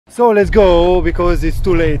So let's go because it's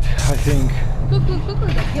too late, I think. Look,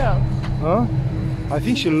 the girl. Huh? I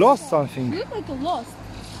think she lost something. She looks like a lost.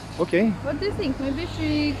 Okay. What do you think? Maybe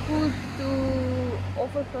she could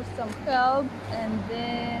offer her some help, and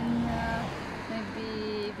then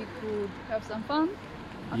maybe we could have some fun.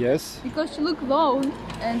 Yes. Because she looked alone,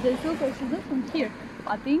 and they feel like she's not from here.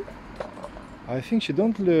 I think she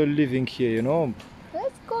don't living here, you know.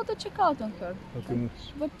 Let's go to check out on her. Okay.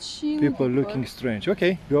 What she people looking strange.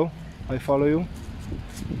 Okay, go. I follow you.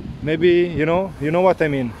 Maybe you know what I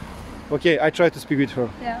mean. Okay, I try to speak with her.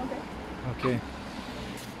 Yeah. Okay. Okay.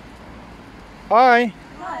 Hi.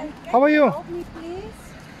 Hi. How are you? Help me, please.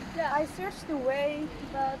 Yeah, I searched the way,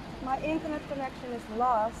 but my internet connection is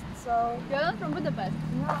lost. So You're not from Budapest.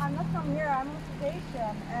 no, I'm not from here. I'm on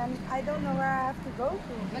vacation, and I don't know where I have to go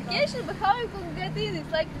to. Vacation, but how you could get in?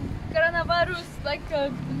 It's like coronavirus, like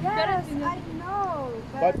Yes, quarantine. I know.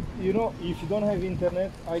 But you know, if you don't have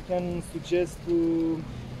internet, I can suggest to.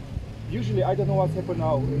 Usually, I don't know what's happened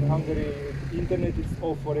now in Hungary. Internet is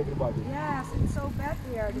off for everybody. Yes, it's so bad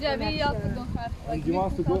here. The Yeah, we connection. also don't have. And you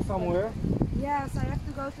want to go somewhere? Yes, I have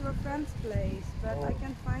to go to a friend's place, but I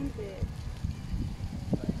can't find it.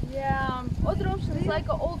 Yeah, other option is like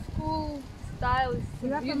an old school style. It's You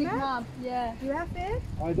have a using map? Yeah. You have it?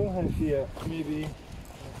 I don't have here, maybe.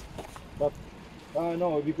 But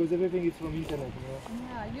no, because everything is from internet. You know?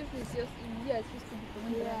 Yeah, usually it's just it's used to be from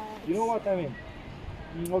internet. Yeah. You know what I mean?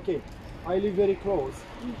 Okay, I live very close,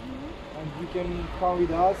 and you can come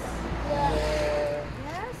with us.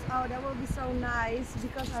 Yes? Oh, that will be so nice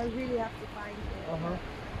because I really have to find it.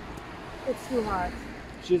 It's too hard.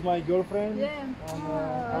 She's my girlfriend. Yeah. And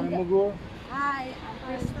I'm Mugur. Hi, I'm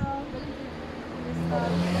Chrystal.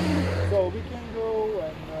 So we can go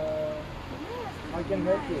and Yes, I can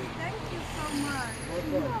help you. thank you so much.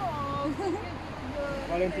 Welcome.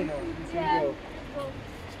 Valentina, you can Yeah. go.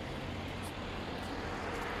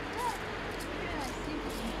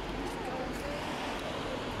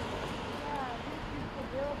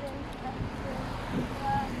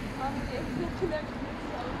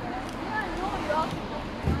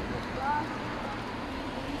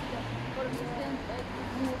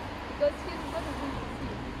 Because he's what is going to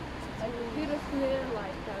see. Like very clear,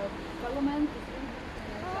 like parliament.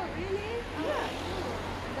 Oh, really?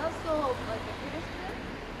 Yeah. Also like a very clear.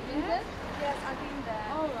 Yes? Yes, I've been there.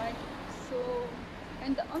 Alright. So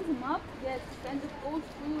and on the map, yes, kind of old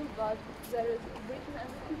school, but there is Britain and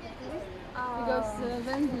Greece. Because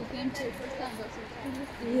when we came here first time, there was a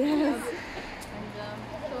Yes. And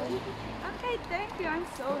so Okay, thank you. I'm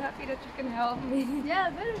so happy that you can help me. yeah,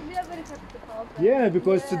 we are very happy to help. Yeah,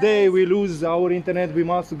 because today we lose our internet. We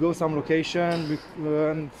must go some location,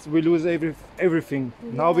 and we lose everything.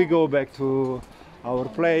 Now we go back to our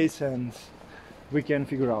place and we can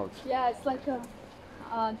figure out. Yeah, it's like a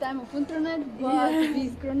time of internet, but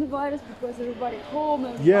with coronavirus because everybody home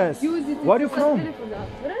and Yes. use it. Where are you it's from? really for that.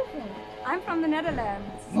 Where are you from? I'm from the Netherlands.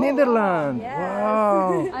 Netherlands. Yes.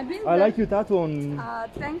 Wow. I've been I like your tattoo on.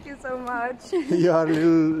 Thank you so much. You are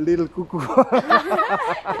little cuckoo.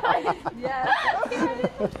 Yes.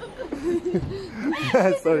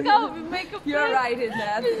 Sorry. Now we make a You're plan. right in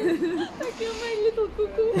that. Like you, my little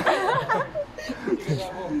cuckoo.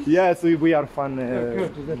 Yes, we are fun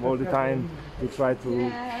all the time. We try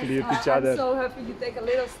to flirt each other. I'm so happy you take a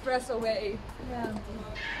little stress away. Yeah.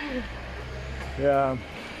 Yeah.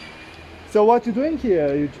 So what you doing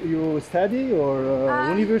here? You study or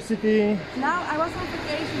university? Now I was on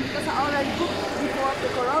vacation because I already booked before the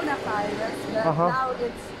coronavirus, but now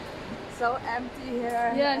it's so empty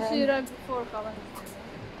here. Yeah, she arrived before Colin.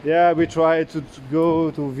 Yeah, we try to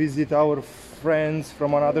go to visit our friends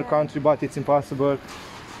from another country, but it's impossible.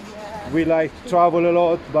 Yeah. We like to travel a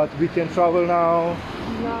lot, but we can travel now.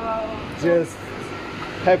 No. Just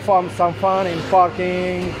have some fun in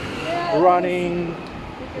parking, running,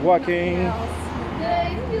 walking.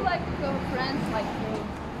 Yeah, if we like friends, like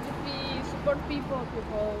if we support people,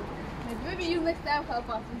 maybe you next time help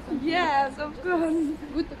us in something. Yes, of course.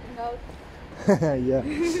 Good to hang out. Yeah.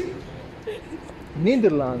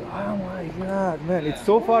 Netherlands. Oh my god, man, it's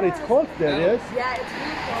so far. It's cold there, yes? Yeah, it's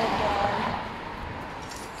really cold there.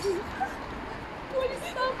 What is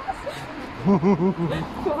that?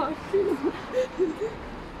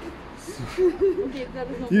 Okay, that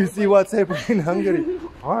is no You see what's happening in Hungary?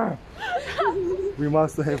 We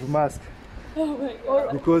must have a mask. Oh my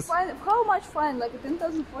god. Because How much fine? Like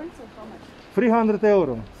 10,000 points or how much? 300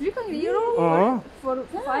 euro. 300 euro? For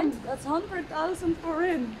fine, that's 100,000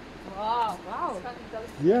 foreign. Wow. Wow.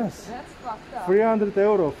 Yes, That's fucked up. 300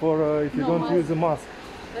 euro for if you No don't mask. use a mask.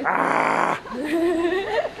 Like,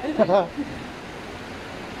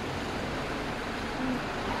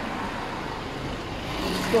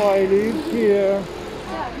 So I live here.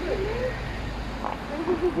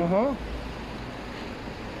 Uh-huh.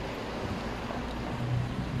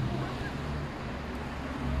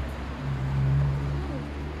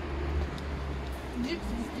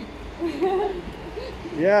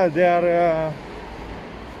 Yeah, they are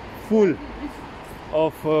full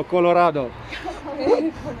of Colorado.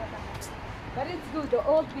 But it's good, the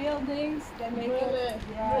old buildings, they make it.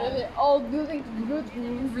 Yeah. Really old buildings, good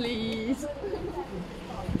please.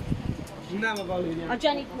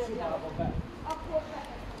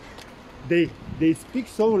 They speak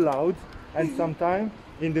so loud, and sometimes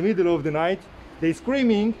in the middle of the night they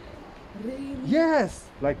screaming. Really? Yes,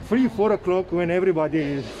 like 3-4 o'clock when everybody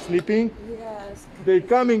is sleeping. Yes. They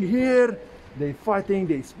coming here, they fighting,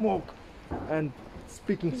 they smoke, and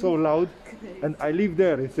speaking so loud. And I live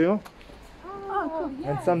there, you see. Oh, cool.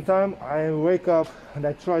 And sometimes I wake up and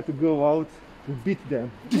I try to go out to beat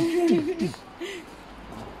them.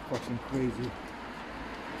 Fucking crazy.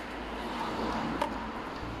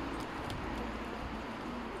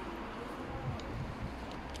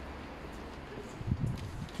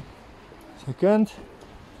 Second,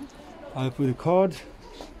 I put a card.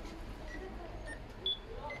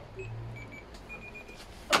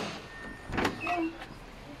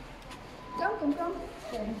 Come.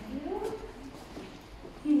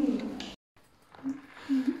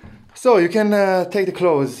 So you can take the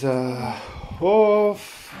clothes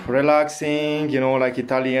off, relaxing, you know, like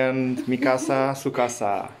Italian, mi casa, su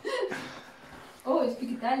casa. Oh, you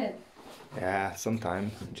speak Italian? Yeah,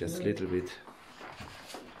 sometimes, just a little bit.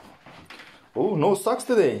 Oh, no socks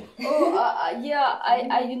today. Oh, yeah,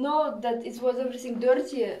 I know that it was everything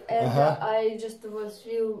dirty, and I just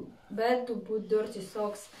feel bad to put dirty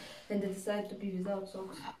socks, and I decided to be without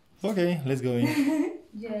socks. Okay, let's go in.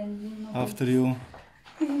 Yeah, no. After you.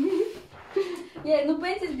 Yeah, no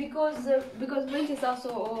panties because panties also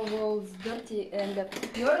all dirty, and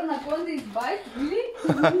your anaconda is bite, really?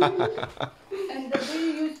 And do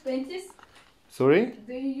you use panties? Sorry?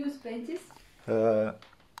 Do you use panties?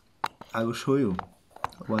 I will show you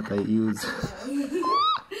what I use.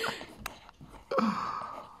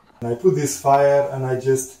 I put this fire and I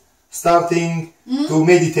just starting to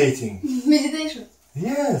meditating. Meditation.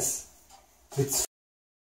 Yes, it's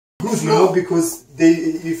good, you know, because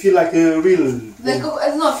you feel like a real. Like, I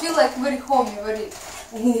don't know, I feel like very homey, very...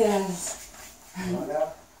 Yes.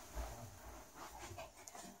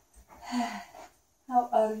 How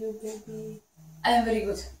are you, baby? I am very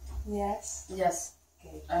good. Yes. Yes.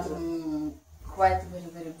 Okay. I'm quite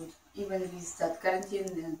very good. Even with that quarantine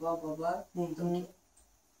and blah blah blah. Mm-hmm.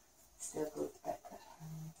 Still good, better.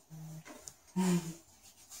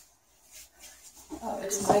 Oh,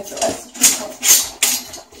 it's my choice.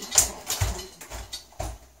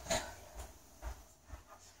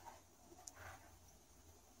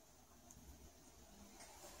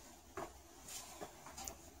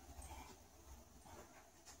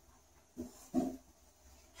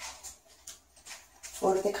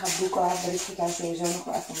 Voordat ik ga boeken, wil ik jou sowieso nog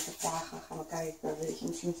wel even om te vragen. Gaan we kijken, weet je,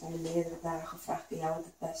 misschien zijn er meerdere dagen. Vraag ik jou wat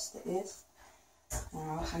het beste is.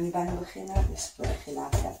 Nou, we gaan nu bijna beginnen, dus ik je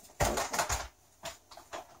later even kijken.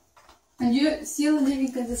 And you still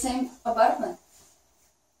living in the same apartment?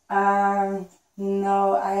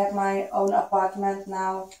 No, I have my own apartment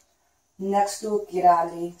now next to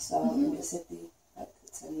Kirali, so in the city, but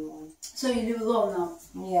it's a new one. So you live alone now?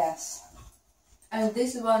 Yes. And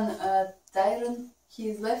this one, Tyron,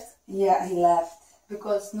 he left? Yeah, he left.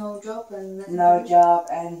 Because no job and nothing. No job,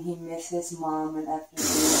 and he misses his mom and everything.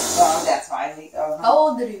 So that's why he go home. How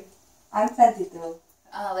old are you? I'm 22.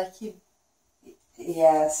 Like him.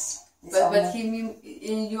 Yes. But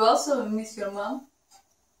you also miss your mom?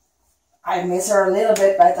 I miss her a little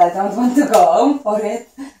bit, but I don't want to go home for it.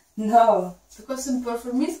 No. Because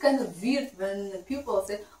for me it's kind of weird when people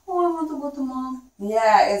say, oh, I want to go to mom.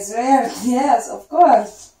 Yeah, it's weird. Yes, of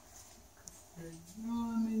course.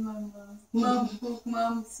 Oh, I mean my mom. Mom cook,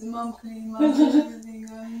 mom clean, mom everything.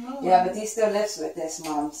 Yeah, but he still lives with his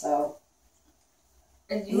mom, so.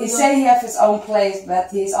 And He say he has his own place, but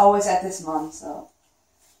he's always at his mom, so.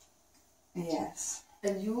 Yes.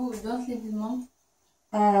 And you don't live with mom?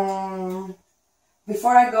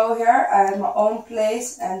 Before I go here, I had my own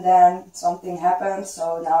place, and then something happened,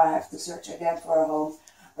 so now I have to search again for a home.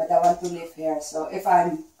 But I want to live here, so if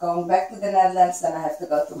I'm going back to the Netherlands, then I have to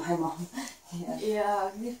go to my mom. Yeah. Yeah,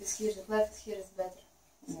 life is here, the life here is better.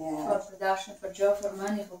 Yeah. For production, for job, for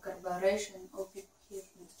money, for collaboration, all people here,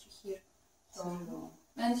 industry here. So,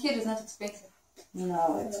 and here is not expensive.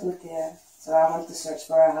 No, it's good here. So I want to search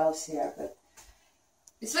for a house here, but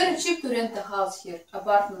it's very cheap to rent a house here,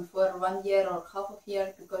 apartment for 1 year or half of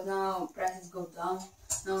year, because now prices go down.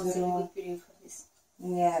 Now it's a really good period for this.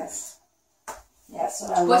 Yes. Yes. So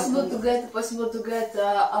possible to get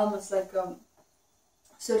almost like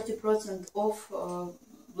 30% off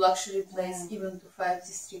luxury place, even to 5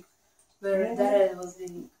 district, where Daryl was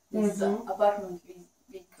living. This apartment with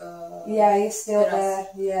big. Yeah, he's still terrace.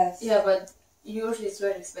 there. Yes. Yeah, but usually it's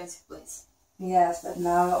very expensive place. Yes, but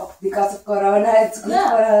now because of Corona, it's good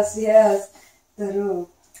for us. Yes, true.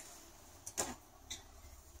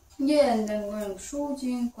 Yeah, and then going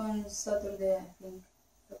shooting on Saturday, I think.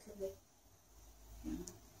 Saturday. Yeah,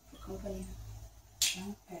 for company.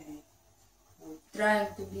 Okay.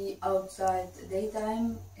 Trying to be outside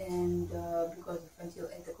daytime and because of until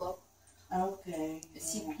 8 o'clock. Okay.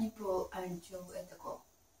 See people until 8 o'clock.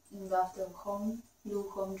 And after home, do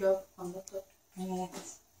home job on laptop.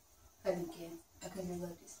 Yes. I don't care. I can do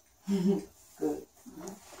like this. Good.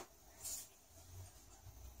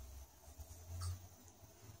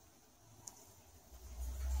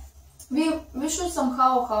 We should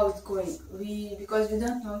somehow how it's going. Because we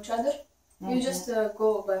don't know each other. We just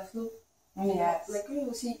go by fluke. Yes. Like we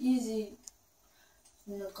will see easy,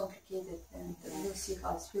 not complicated, and we'll see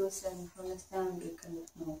how it feels. And from next time we kind of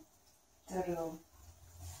know. True.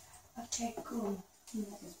 Okay, cool.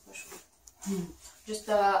 Nothing special. Just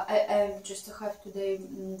I just have today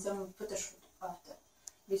some photo shoot after.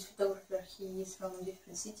 This photographer, he is from a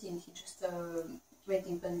different city and he just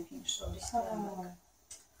waiting when I finish. So this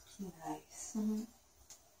Nice.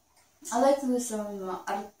 I like to do some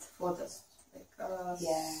art photos, like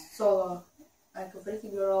solo, like a pretty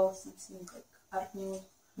girl, something like art nude.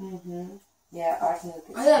 Yeah, art nude.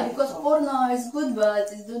 Yeah, because porno is good,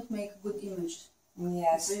 but it don't make good image.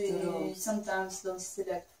 Yes, We sometimes don't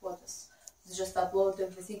select photos. It's just upload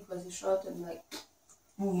everything was you shot and like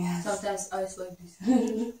sometimes eyes like this.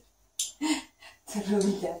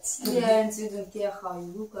 True, that's true. Yeah, and you don't care how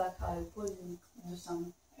you look like, how you pose, and do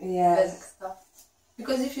some basic stuff.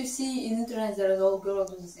 Because if you see in internet there is all girls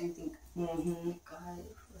do the same thing. Like I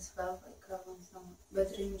was felt like I want some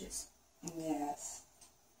better images. Yes.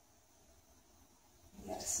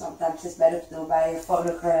 Yes, sometimes it's better to do by a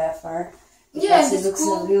photographer. Because it looks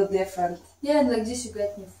real different. Yeah, and like this you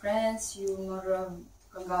get new friends, you more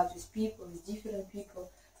hang out with people, with different people,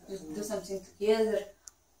 do something together.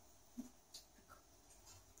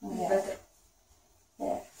 Yeah. Better.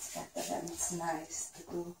 Yeah, it's better and it's nice to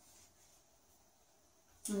do.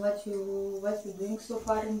 And what you doing so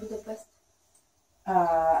far in Budapest?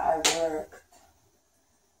 I worked.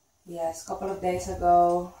 Yes, a couple of days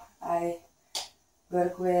ago I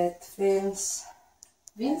worked with Finns.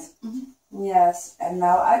 Vince? Yes, and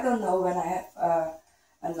now I don't know when I have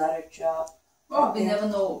another job. Oh, we never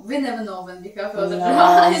know. We never know when we have other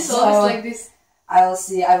job. It's always like this. I will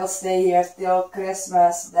see. I will stay here till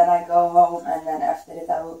Christmas. Then I go home, and then after it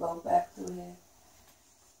I will go back to here.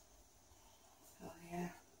 Oh yeah.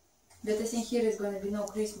 But I think here is going to be no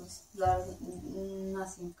Christmas. There's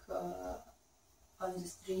nothing on the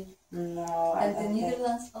street. No. And the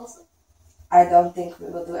Netherlands also. I don't think we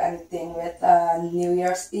will do anything with New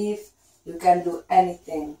Year's Eve. You can do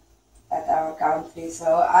anything at our country,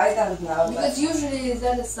 so I don't know. Because usually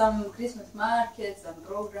there is some Christmas markets and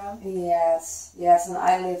program. Yes, and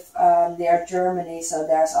I live near Germany, so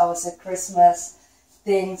there's always a Christmas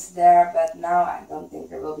things there, but now I don't think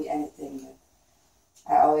there will be anything.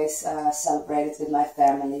 I always celebrate it with my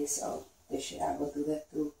family, so this year I will do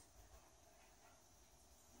that too.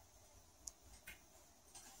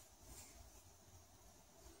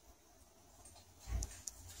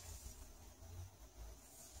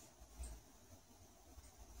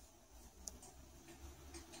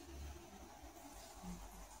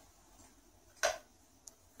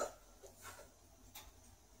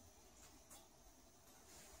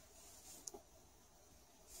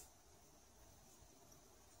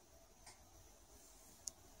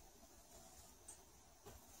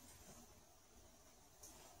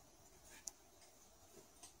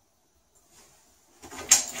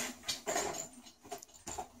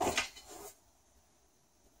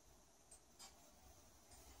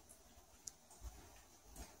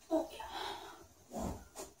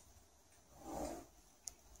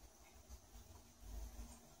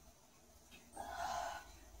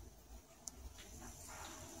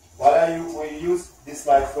 We use this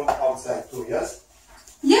light from outside too, yes?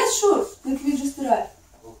 Yes, sure. Like we just arrived.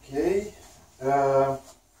 Okay. I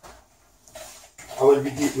will be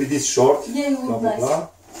with this short. Yeah, you will nice.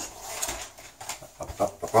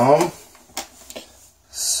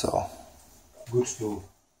 So, good to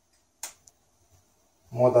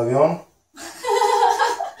mode avion.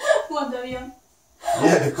 Mode avion.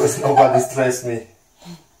 Yeah, because nobody stressed me.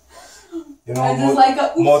 You know, I just like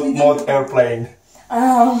a mode airplane.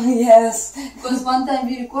 Oh, yes. Because one time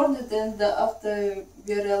we recorded and after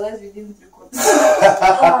we realized we didn't record.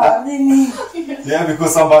 Oh, really? Yeah,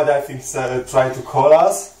 because somebody, I think, tried to call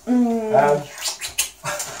us. And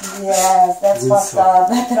yes, that's fucked up.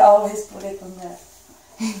 Better always put it on there.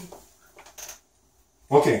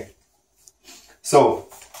 okay. So,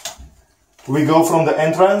 we go from the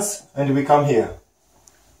entrance and we come here.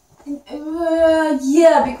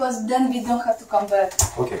 Yeah, because then we don't have to come back.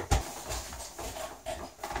 Okay.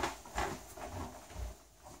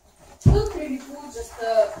 Look really cool, just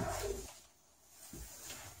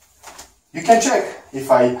You can check if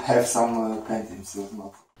I have some paintings or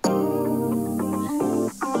not.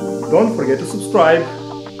 Don't forget to subscribe.